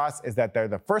secret sauce is that they're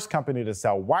the first company to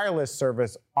sell wireless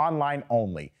service online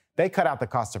only. They cut out the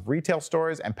cost of retail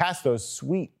stores and pass those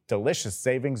sweet, delicious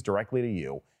savings directly to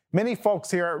you. Many folks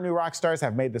here at New Rockstars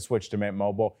have made the switch to Mint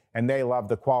Mobile, and they love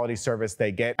the quality service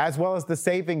they get, as well as the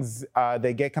savings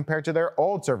they get compared to their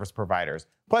old service providers.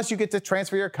 Plus, you get to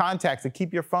transfer your contacts and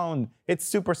keep your phone. It's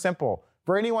super simple.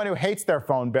 For anyone who hates their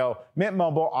phone bill, Mint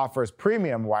Mobile offers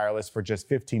premium wireless for just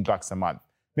 $15 a month.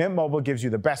 Mint Mobile gives you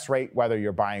the best rate whether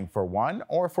you're buying for one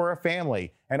or for a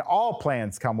family. And all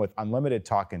plans come with unlimited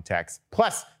talk and text,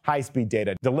 plus high-speed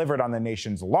data delivered on the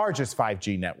nation's largest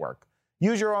 5G network.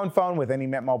 Use your own phone with any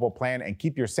Mint Mobile plan and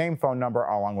keep your same phone number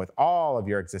along with all of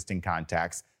your existing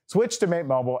contacts. Switch to Mint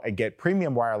Mobile and get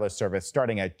premium wireless service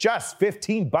starting at just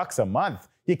 $15 a month.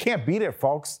 You can't beat it,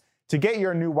 folks. To get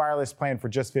your new wireless plan for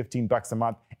just $15 a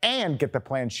month and get the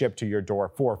plan shipped to your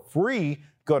door for free,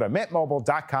 go to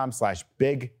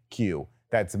mintmobile.com/bigq.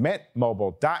 That's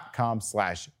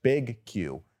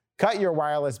mintmobile.com/bigq. Cut your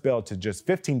wireless bill to just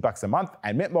 $15 a month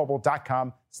at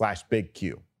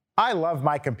mintmobile.com/bigq. I love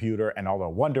my computer and all the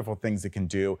wonderful things it can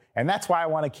do, and that's why I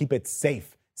want to keep it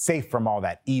safe from all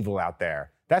that evil out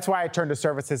there. That's why I turn to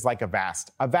services like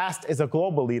Avast. Avast is a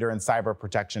global leader in cyber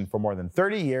protection for more than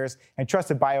 30 years and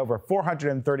trusted by over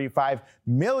 435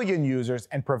 million users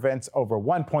and prevents over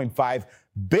 1.5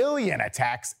 billion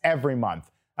attacks every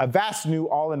month. Avast's new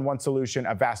all-in-one solution,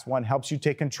 Avast One, helps you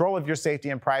take control of your safety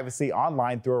and privacy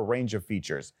online through a range of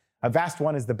features. Avast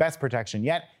One is the best protection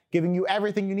yet, giving you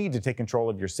everything you need to take control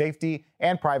of your safety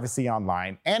and privacy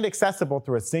online and accessible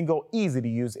through a single,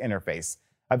 easy-to-use interface.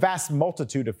 A vast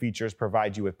multitude of features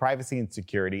provide you with privacy and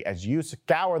security as you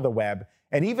scour the web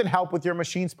and even help with your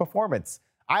machine's performance.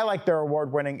 I like their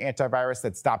award-winning antivirus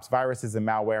that stops viruses and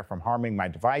malware from harming my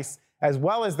device, as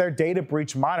well as their data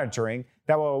breach monitoring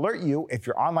that will alert you if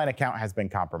your online account has been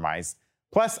compromised.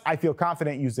 Plus, I feel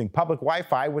confident using public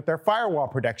Wi-Fi with their firewall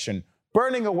protection,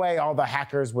 burning away all the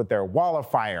hackers with their wall of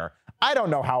fire. I don't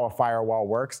know how a firewall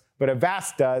works, but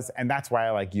Avast does, and that's why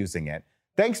I like using it.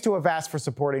 Thanks to Avast for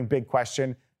supporting Big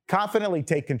Question. Confidently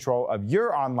take control of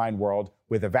your online world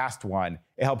with Avast One.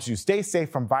 It helps you stay safe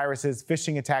from viruses,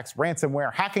 phishing attacks,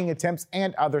 ransomware, hacking attempts,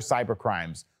 and other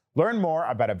cybercrimes. Learn more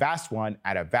about Avast One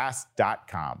at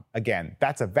avast.com. Again,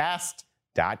 that's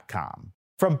avast.com.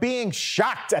 From being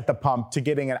shocked at the pump to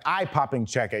getting an eye-popping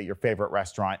check at your favorite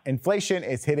restaurant, inflation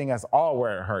is hitting us all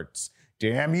where it hurts.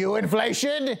 Damn you,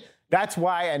 inflation! That's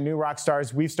why at New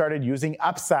Rockstars, we've started using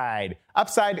Upside.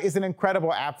 Upside is an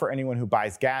incredible app for anyone who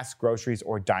buys gas, groceries,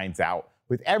 or dines out.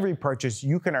 With every purchase,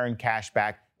 you can earn cash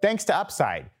back thanks to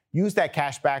Upside. Use that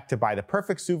cash back to buy the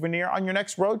perfect souvenir on your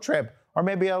next road trip, or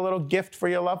maybe a little gift for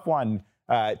your loved one.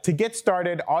 To get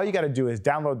started, all you got to do is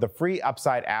download the free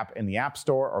Upside app in the App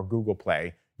Store or Google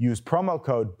Play. Use promo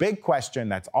code BIGQUESTION,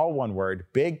 that's all one word,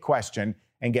 Big Question,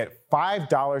 and get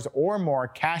 $5 or more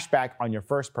cash back on your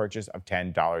first purchase of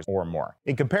 $10 or more.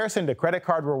 In comparison to credit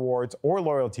card rewards or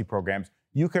loyalty programs,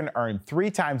 you can earn 3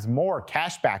 times more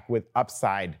cash back with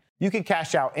Upside. You can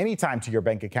cash out anytime to your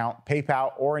bank account,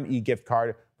 PayPal, or an e-gift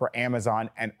card for Amazon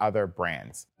and other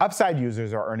brands. Upside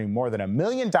users are earning more than $1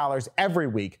 million every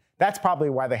week. That's probably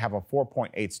why they have a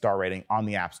 4.8 star rating on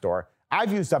the App Store.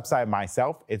 I've used Upside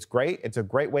myself. It's great. It's a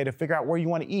great way to figure out where you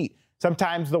want to eat.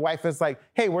 Sometimes the wife is like,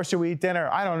 hey, where should we eat dinner?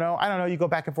 I don't know. You go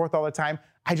back and forth all the time.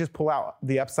 I just pull out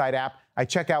the Upside app. I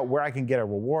check out where I can get a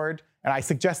reward, and I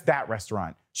suggest that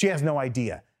restaurant. She has no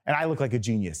idea, and I look like a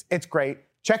genius. It's great.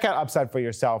 Check out Upside for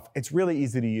yourself. It's really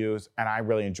easy to use, and I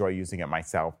really enjoy using it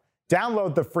myself.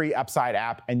 Download the free Upside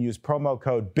app and use promo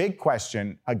code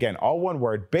BIGQUESTION, again, all one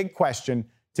word, Big Question,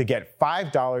 to get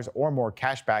 $5 or more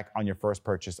cash back on your first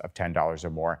purchase of $10 or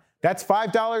more. That's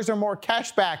 $5 or more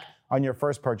cash back on your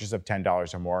first purchase of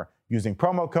 $10 or more using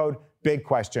promo code Big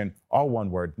Question, all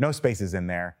one word, no spaces in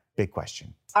there, Big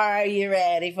Question. Are you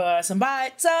ready for some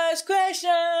bite-sized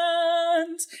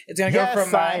questions? It's gonna go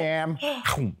from I am.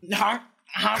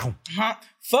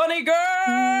 Funny girl.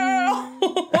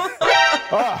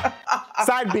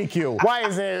 Side BQ. Why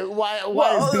is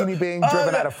Beanie being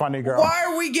driven out of Funny Girl? Why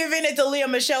are we giving it to Leah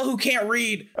Michele, who can't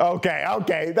read?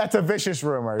 Okay. That's a vicious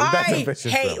rumor. I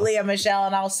hate Leah Michele,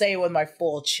 and I'll say it with my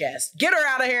full chest. Get her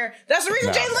out of here. That's the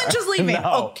reason Jane Lynch is leaving.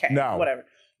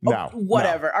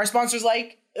 Whatever. Our sponsors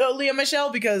like Leah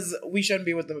Michele because we shouldn't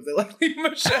be with them if they like Leah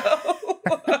Michele.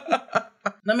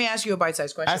 Let me ask you a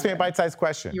bite-sized question. Ask me a bite-sized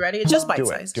question. You ready? It's just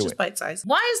bite-sized. Just bite-sized.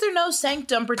 Why is there no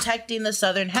sanctum protecting the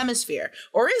Southern Hemisphere?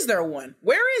 Or is there one?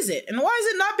 Where is it? And why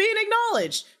is it not being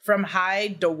acknowledged? From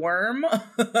Hide the Worm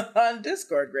on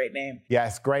Discord. Great name.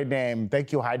 Yes, great name.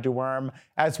 Thank you, Hide the Worm.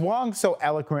 As Wong so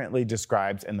eloquently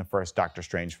describes in the first Doctor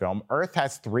Strange film, Earth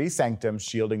has 3 sanctums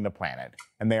shielding the planet,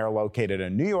 and they are located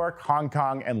in New York, Hong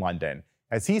Kong, and London.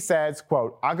 As he says,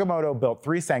 quote, Agamotto built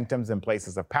 3 sanctums in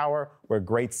places of power where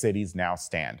great cities now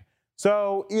stand.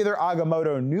 So either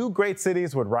Agamotto knew great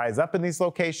cities would rise up in these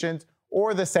locations,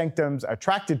 or the sanctums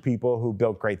attracted people who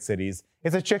built great cities.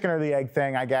 It's a chicken or the egg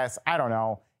thing, I guess. I don't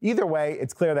know. Either way,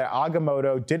 it's clear that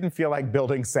Agamotto didn't feel like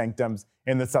building sanctums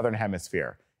in the Southern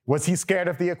Hemisphere. Was he scared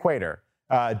of the equator?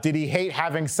 Did he hate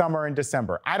having summer in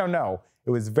December? I don't know. It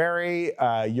was very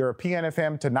European of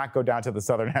him to not go down to the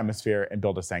Southern Hemisphere and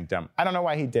build a sanctum. I don't know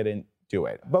why he didn't do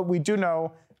it. But we do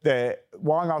know that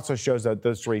Wong also shows that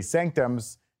those 3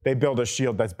 sanctums, they build a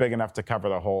shield that's big enough to cover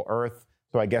the whole Earth.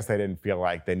 So I guess they didn't feel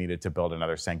like they needed to build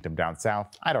another sanctum down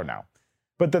south. I don't know.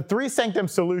 But the 3 sanctum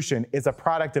solution is a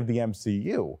product of the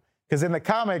MCU. Because in the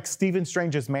comics, Stephen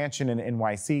Strange's mansion in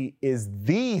NYC is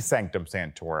the Sanctum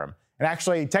Sanctorum. And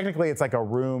actually, technically, it's like a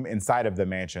room inside of the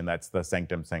mansion that's the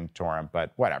Sanctum Sanctorum,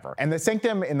 but whatever. And the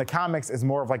Sanctum in the comics is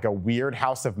more of like a weird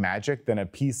house of magic than a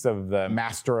piece of the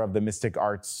master of the mystic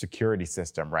arts security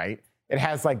system, right? It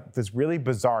has like this really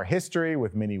bizarre history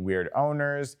with many weird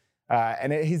owners.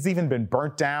 And he's even been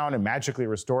burnt down and magically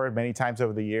restored many times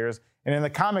over the years. And in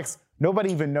the comics,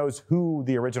 nobody even knows who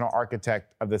the original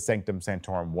architect of the Sanctum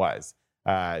Sanctorum was.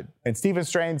 And Stephen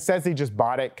Strange says he just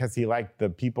bought it because he liked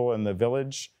the people in the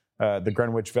village. The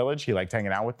Greenwich Village. He liked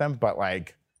hanging out with them, but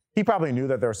like he probably knew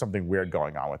that there was something weird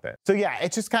going on with it. So yeah,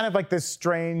 it's just kind of like this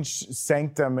strange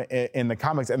sanctum in the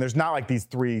comics. And there's not like these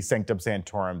 3 Sanctum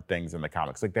Sanctorum things in the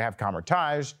comics. Like they have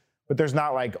Kamar-Taj, but there's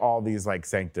not like all these like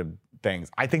sanctum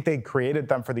things. I think they created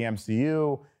them for the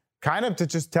MCU kind of to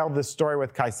just tell this story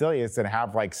with Caecilius and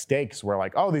have like stakes where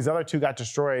like, oh, these other 2 got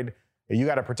destroyed. You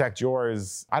got to protect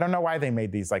yours. I don't know why they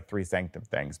made these like 3 sanctum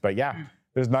things, but yeah.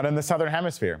 There's none in the Southern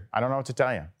Hemisphere. I don't know what to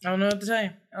tell you. I don't know what to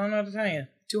tell you.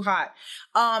 Too hot.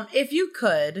 If you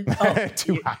could,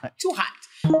 Too hot. Too hot.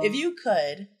 If you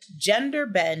could gender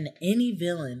bend any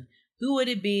villain, who would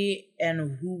it be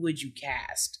and who would you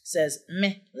cast? Says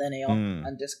Millennial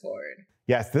on Discord.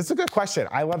 Yes, this is a good question.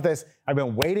 I love this. I've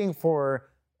been waiting for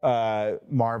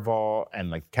Marvel and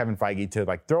like Kevin Feige to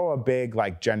like throw a big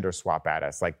like gender swap at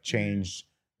us, like change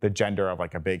the gender of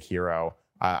like a big hero.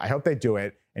 I hope they do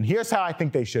it. And here's how I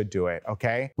think they should do it,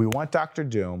 okay? We want Doctor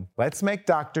Doom. Let's make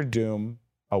Doctor Doom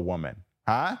a woman,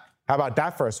 huh? How about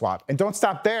that for a swap? And don't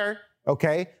stop there,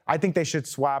 okay? I think they should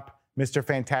swap Mr.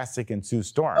 Fantastic and Sue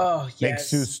Storm. Oh, yes. Make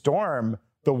Sue Storm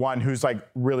the one who's like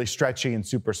really stretchy and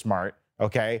super smart,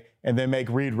 okay? And then make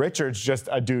Reed Richards just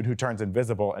a dude who turns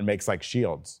invisible and makes like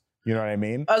shields. You know what I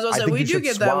mean? I was gonna say, think we you do should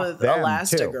get that swap with them,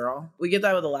 Elastigirl. We get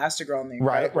that with Elastigirl in the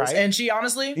Incredibles. Right. And she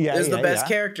honestly is the best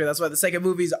character. That's why the second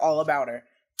movie's all about her.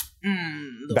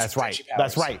 That's right. Powers.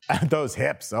 That's right. Those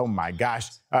hips. Oh my gosh.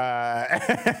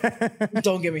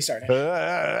 Don't get me started.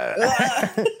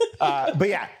 But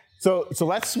yeah. So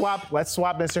let's swap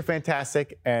Mr.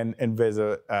 Fantastic and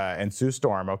and Sue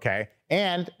Storm, okay?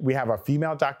 And we have a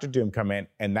female Doctor Doom come in,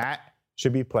 and that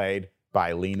should be played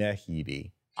by Lena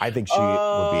Headey. I think she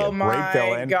would be a great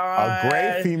villain, a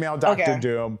great female Doctor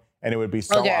Doom, and it would be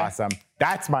so awesome.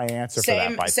 That's my answer for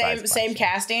that. Same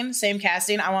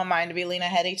casting. I want mine to be Lena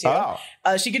Headey too. Oh.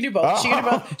 She can do both. She can do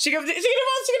both. She can do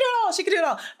both. She can do it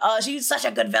all. She's such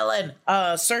a good villain.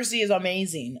 Cersei is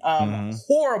amazing.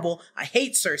 Horrible. I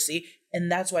hate Cersei. And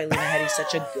that's why Lena Headey's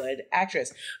such a good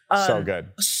actress. So good.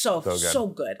 So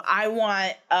good. I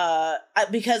want,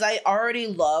 because I already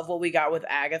love what we got with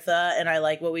Agatha and I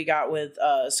like what we got with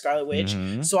Scarlet Witch.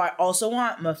 So I also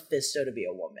want Mephisto to be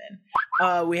a woman.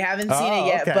 We haven't seen it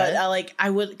yet, but I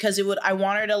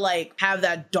want her to like have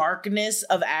that darkness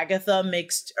of Agatha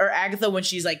when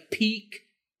she's like peak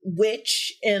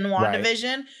witch in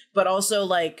WandaVision, but also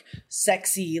like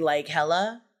sexy like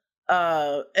Hela.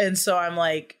 And so I'm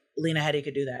like, Lena Headey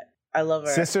could do that. I love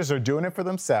her. Sisters are doing it for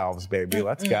themselves, baby.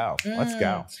 Let's go. Let's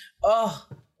go. Oh,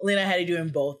 Lena Headey doing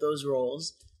both those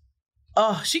roles.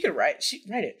 Oh, she could write.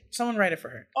 Write it. Someone write it for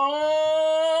her.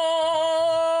 Oh,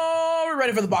 we're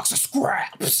ready for the box of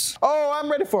scraps. Oh,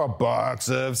 I'm ready for a box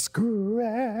of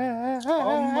scraps.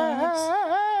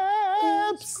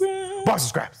 Box of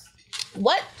scraps.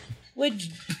 What would...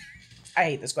 I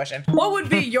hate this question. What would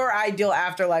be your ideal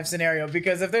afterlife scenario?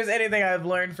 Because if there's anything I've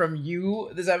learned from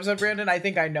you this episode, Brandon, I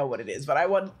think I know what it is. But I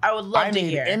would love to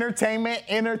hear. Entertainment,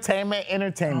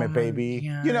 baby.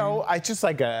 God. You know, I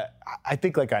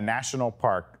think like a national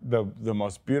park, the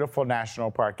most beautiful national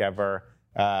park ever,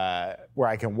 where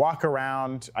I can walk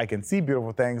around, I can see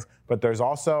beautiful things, but there's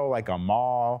also like a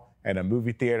mall and a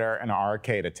movie theater and an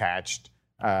arcade attached.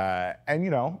 And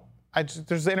you know,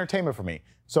 there's entertainment for me.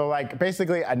 So like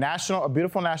basically a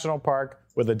beautiful national park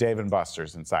with a Dave &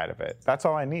 Buster's inside of it. That's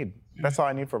all I need. That's all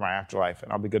I need for my afterlife,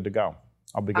 and I'll be good to go.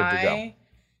 I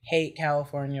hate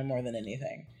California more than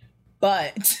anything.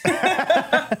 But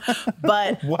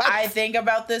I think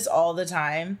about this all the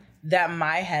time, that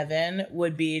my heaven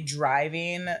would be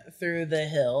driving through the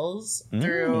hills,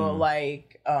 through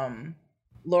like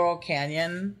Laurel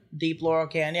Canyon, deep Laurel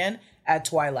Canyon at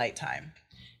twilight time.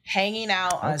 Hanging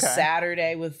out on a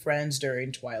Saturday with friends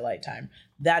during twilight time.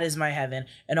 That is my heaven.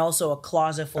 And also a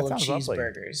closet full of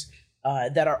cheeseburgers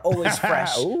that are always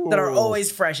fresh. That are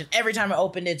always fresh. And every time I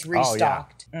open it, it's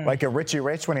restocked. Oh, yeah. Like a Richie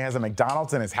Rich when he has a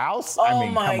McDonald's in his house? Oh, I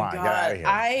mean, my come on, God. get out of here.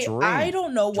 I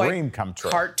don't know why Dream come true.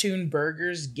 cartoon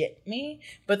burgers get me,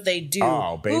 but they do.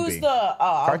 Oh, baby. Who's the...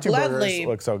 cartoon burgers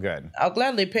look so good. I'll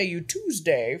gladly pay you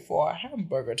Tuesday for a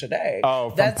hamburger today. Oh,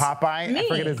 from Popeye? Me. I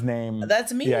forget his name.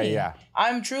 That's me. Yeah.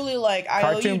 I'm truly like...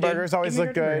 Cartoon burgers always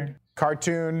look good.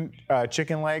 Cartoon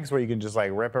chicken legs where you can just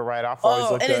like rip it right off always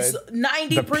look good. And it's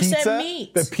 90%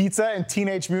 meat. The pizza and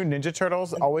Teenage Mutant Ninja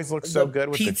Turtles always look so good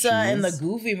with the cheese. Pizza and the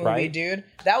Goofy movie, dude.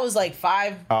 That was like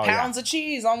 5 pounds of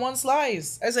cheese on one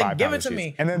slice. I said, give it to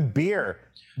me. And then beer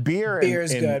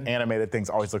is in good. Animated things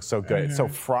always look so good. It's so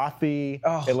frothy.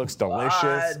 It looks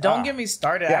delicious. Don't get me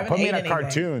started. Yeah, put me in a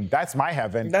cartoon. That's my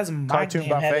heaven. That's my cartoon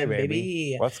buffet, heaven,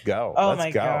 baby. Let's go. Oh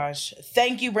my gosh.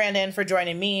 Thank you, Brandon, for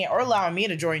joining me or allowing me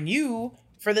to join you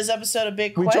for this episode of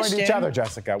Big Question. We joined each other,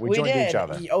 Jessica. We joined each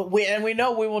other. And we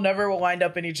know we will never wind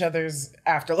up in each other's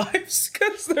afterlives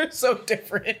because they're so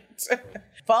different.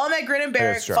 Follow me at Grin and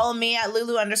Barrick. That's true. Follow me at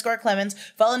Lulu_Clemens.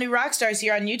 Follow New Rockstars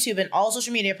here on YouTube and all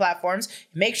social media platforms.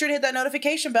 Make sure to hit that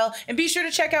notification bell and be sure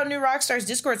to check out New Rockstars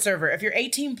Discord server. If you're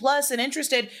 18 plus and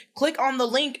interested, click on the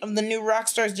link of the New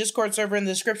Rockstars Discord server in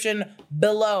the description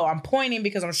below. I'm pointing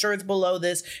because I'm sure it's below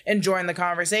this and join the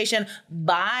conversation.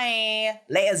 Bye.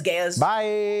 Layers, guys.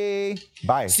 Bye.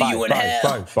 Bye. See you in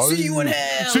hell. See you in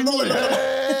hell. See you in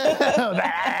hell.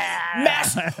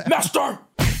 Master.